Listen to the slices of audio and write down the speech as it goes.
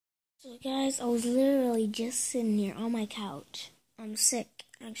So guys, I was literally just sitting here on my couch. I'm sick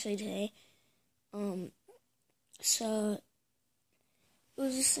actually today. So I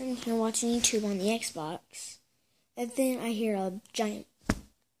was just sitting here watching YouTube on the Xbox, and then I hear a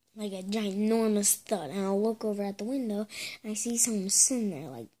ginormous thud, and I look over at the window and I see someone sitting there.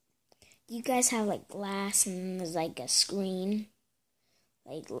 Like, you guys have like glass and there's like a screen,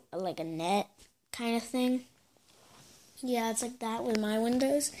 like a net kind of thing. Yeah, it's like that with my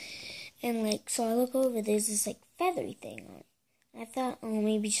windows. And so I look over, there's this feathery thing on it. And I thought, oh,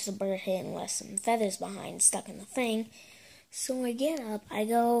 maybe it's just a bird hit and left some feathers behind, stuck in the thing. So I get up, I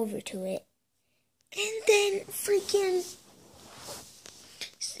go over to it, and then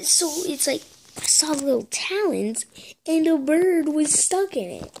so it's like, I saw little talons, and a bird was stuck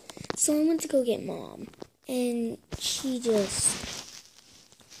in it. So I went to go get Mom, and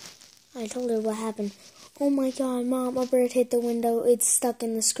I told her what happened. Oh my God, Mom, a bird hit the window, it's stuck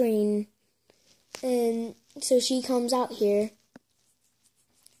in the screen. And so she comes out here,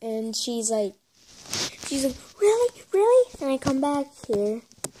 and she's like, really? And I come back here,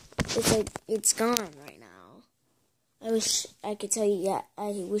 it's gone right now. I wish I could tell you that. I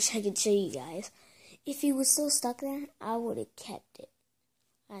wish I could show you guys. If it was still stuck there, I would have kept it.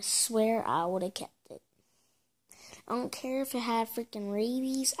 I swear I would have kept it. I don't care if it had freaking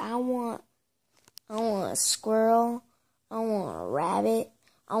rabies. I want a squirrel. I want a rabbit.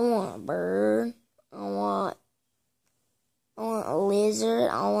 I want a bird. I want a lizard.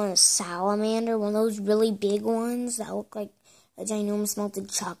 I want a salamander. One of those really big ones that look like a ginormous melted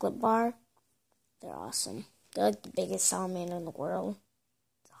chocolate bar. They're awesome. They're like the biggest salamander in the world.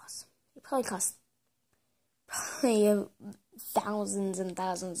 It's awesome. It probably costs thousands and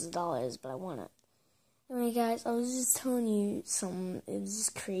thousands of dollars, but I want it. Anyway, guys, I was just telling you something. It was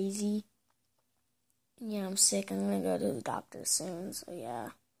just crazy. Yeah, I'm sick. I'm gonna go to the doctor soon. So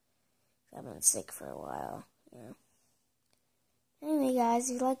yeah, I've been sick for a while. Yeah. Anyway,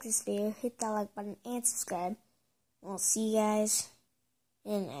 guys, if you like this video, hit that like button and subscribe. I'll see you guys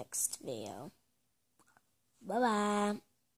in the next video. Bye-bye.